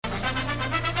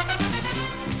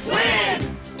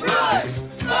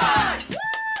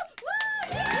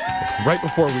Right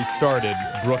before we started,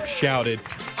 Brooke shouted,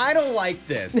 "I don't like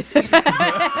this."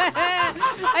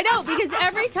 I know, because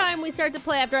every time we start to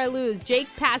play after I lose, Jake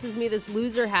passes me this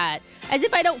loser hat as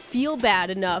if I don't feel bad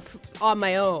enough on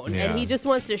my own. Yeah. And he just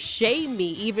wants to shame me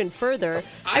even further.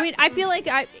 I mean, I feel like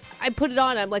I put it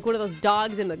on. I'm like one of those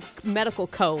dogs in the medical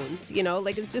cones, you know?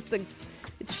 Like,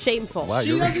 it's shameful. Wow,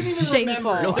 She doesn't even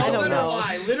Shameful. remember. I Don't don't let her know.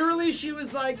 lie. Literally, she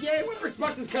was like, "Yay, Winter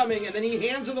Bucks is coming," and then he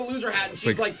hands her the loser hat, and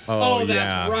she's like, like, "Oh, "Oh, that's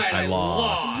yeah, right, I I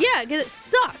lost." lost." Yeah, because it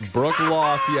sucks. Brooke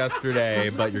lost yesterday,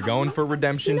 but you're going for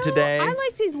redemption today. I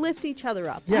like to lift each other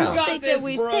up. Yeah. I You don't got think this, that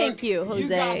we. Brooke. Thank you, You got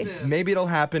Jose. this. Maybe it'll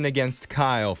happen against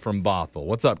Kyle from Bothell.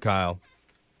 What's up, Kyle?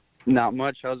 Not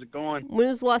much. How's it going? When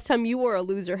was the last time you wore a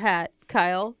loser hat,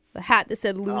 Kyle? A hat that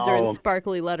said loser in Oh.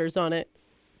 sparkly letters on it.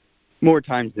 More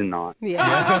times than not.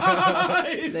 Yeah.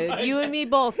 Dude, you and me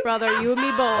both, brother. You and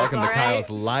me both. Welcome all to right? Kyle's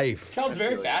life. Kyle's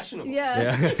very fashionable.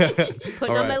 Yeah. Yeah.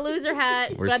 Putting All on my right. loser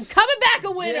hat. We're But I'm coming back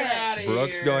a winner. Get out of here.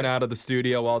 Brooke's going out of the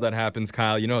studio while that happens.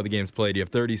 Kyle, you know how the game's played. You have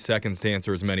 30 seconds to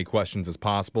answer as many questions as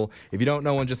possible. If you don't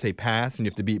know one, just say pass, and you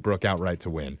have to beat Brooke outright to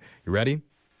win. You ready?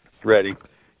 Ready.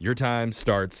 Your time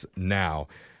starts now.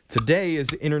 Today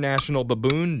is International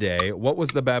Baboon Day. What was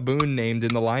the baboon named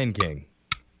in The Lion King?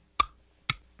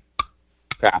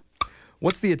 Pass.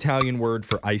 What's the Italian word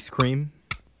for ice cream?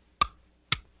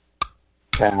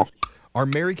 Pass. Are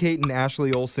Mary-Kate and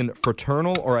Ashley Olsen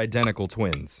fraternal or identical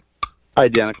twins?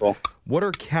 Identical. What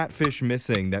are catfish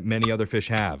missing that many other fish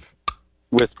have?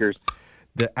 Whiskers.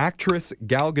 The actress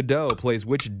Gal Gadot plays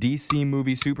which DC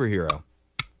movie superhero?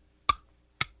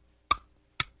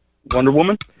 Wonder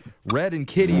Woman. Red and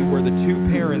Kitty were the two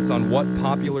parents on what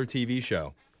popular TV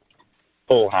show?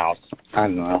 Full House. I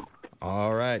don't know.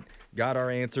 All right. Got our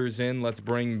answers in. Let's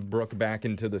bring Brooke back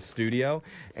into the studio.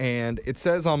 And it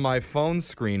says on my phone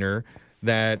screener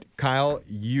that, Kyle,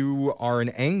 you are an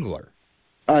angler.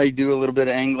 I do a little bit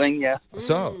of angling, yeah.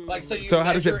 So, Like, so you so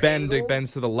how does it measure bend? It angles?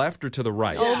 bends to the left or to the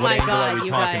right? Oh what my angle God, are we you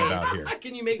talking guys. about here?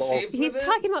 Can you make shapes He's with it?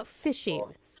 talking about fishing.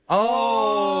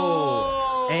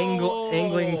 Oh,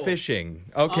 angling, fishing.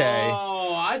 Okay.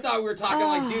 Oh, I thought we were talking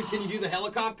like, dude, can you do the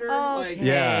helicopter? Like,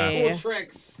 Yeah. cool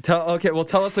tricks. Tell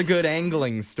us a good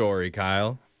angling story,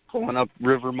 Kyle. Pulling up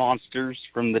river monsters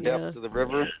from the Yeah. depths of the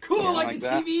river. Cool, Something like the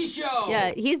that. TV show.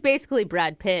 Yeah, he's basically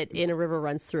Brad Pitt in A River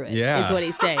Runs Through It. Yeah. Is what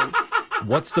he's saying.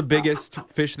 What's the biggest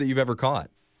fish that you've ever caught?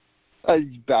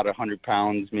 About 100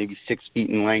 pounds, maybe 6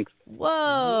 feet in length.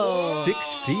 Whoa.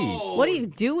 6 feet. What do you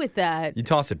do with that? You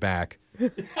toss it back,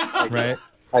 right?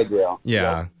 I do.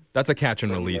 Yeah. That's a catch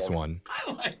and release one.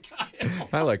 I like Kyle.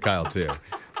 I like Kyle too.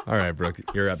 All right, Brooke,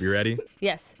 you're up. You ready?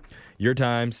 Yes. Your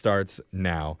time starts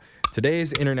now.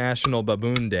 Today's International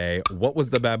Baboon Day. What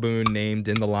was the baboon named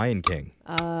in The Lion King?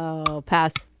 Oh,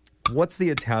 pass. What's the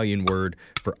Italian word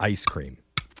for ice cream?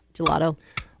 Gelato.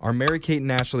 Are Mary-Kate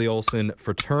and Ashley Olsen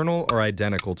fraternal or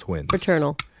identical twins?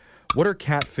 Fraternal. What are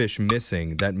catfish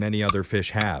missing that many other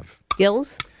fish have?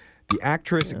 Gills. The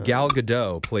actress Gal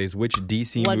Gadot plays which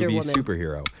DC Wonder movie Woman.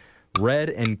 superhero? Red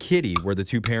and Kitty were the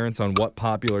two parents on what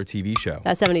popular TV show?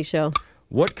 That 70s show.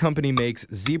 What company makes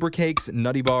zebra cakes,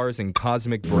 nutty bars, and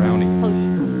cosmic brownies?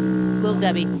 Little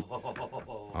Debbie.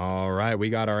 All right, we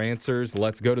got our answers.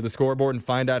 Let's go to the scoreboard and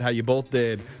find out how you both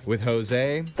did with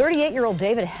Jose. 38-year-old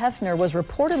David Hefner was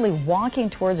reportedly walking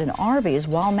towards an Arby's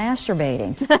while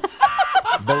masturbating.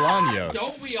 Bolaños.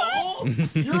 Don't we all?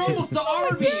 You're almost to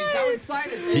Arby's. How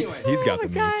excited. Anyway. He's got the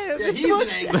meats. Yeah, he's an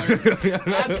angler.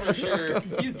 That's for sure.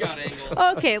 He's got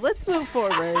angles. Okay, let's move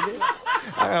forward.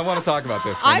 I want to talk about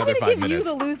this for I'm another going to 5 give you minutes.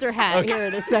 the loser hat here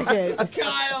in a second.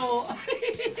 Kyle.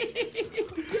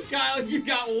 Kyle, you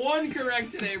got one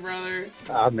correct today, brother.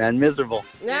 Ah, man, miserable.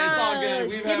 Yeah, it's all good.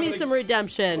 Give me having some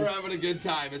redemption. We're having a good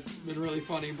time. It's been really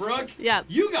funny. Brooke, Yeah.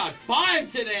 you got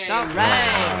 5 today. All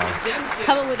right. Redemption.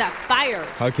 Coming with that fire.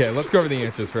 Okay, let's go over the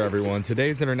answers for everyone.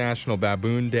 Today's International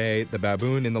Baboon Day. The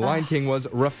baboon in The Lion King was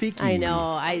Rafiki. I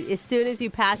know. As soon as you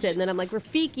pass it, and then I'm like,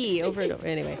 Rafiki, over and over.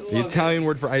 Anyway. The Italian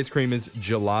word for ice cream is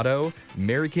gelato.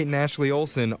 Mary-Kate and Ashley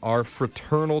Olsen are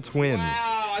fraternal twins. Wow,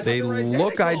 I thought they they were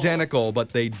look identical. identical, but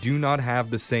they do not have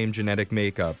the same genetic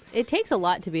makeup. It takes a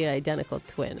lot to be an identical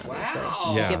twin, honestly.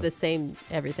 Wow. Yeah. Give the same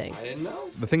everything. I didn't know.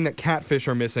 The thing that catfish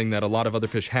are missing that a lot of other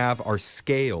fish have are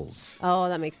scales. Oh,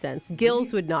 that makes sense.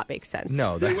 Gills would not make sense.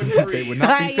 No, they wouldn't would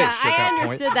not be fish Yeah, at I that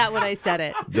understood point. that when I said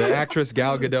it. The actress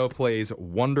Gal Gadot plays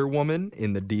Wonder Woman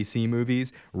in the DC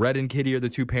movies. Red and Kitty are the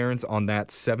two parents on that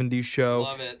 70s show.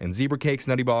 Love it. And zebra cakes,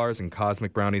 nutty bars, and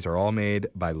cosmic brownies are all made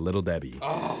by Little Debbie.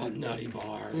 Oh, nutty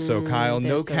bar. So, Kyle, they're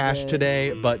no so cash good.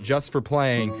 today, but just for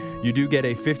playing, you do get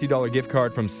a $50 gift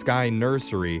card from Sky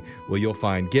Nursery, where you'll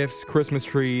find gifts, Christmas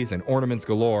trees, and ornaments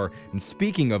galore. And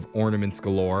speaking of ornaments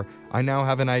galore, I now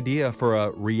have an idea for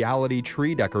a reality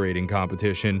tree decorating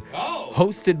competition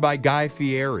hosted by Guy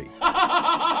Fieri.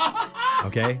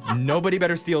 Okay? Nobody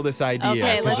better steal this idea.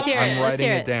 Okay, 'cause let's hear it. I'm Let's writing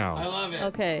hear it it. down. I love it.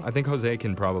 Okay. I think Jose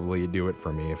can probably do it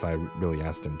for me if I really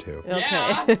asked him to. Okay.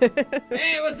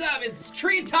 Hey, what's up? It's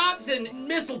treetops and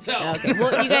mistletoe. Okay.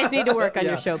 Well, you guys need to work on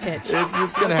your show pitch. It's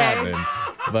gonna Okay. happen.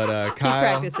 But Kyle,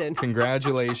 practicing.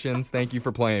 congratulations. Thank you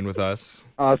for playing with us.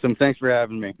 Awesome. Thanks for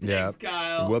having me. Yeah. Thanks,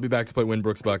 Kyle. We'll be back to play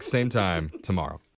Winbrooks Bucks same time tomorrow.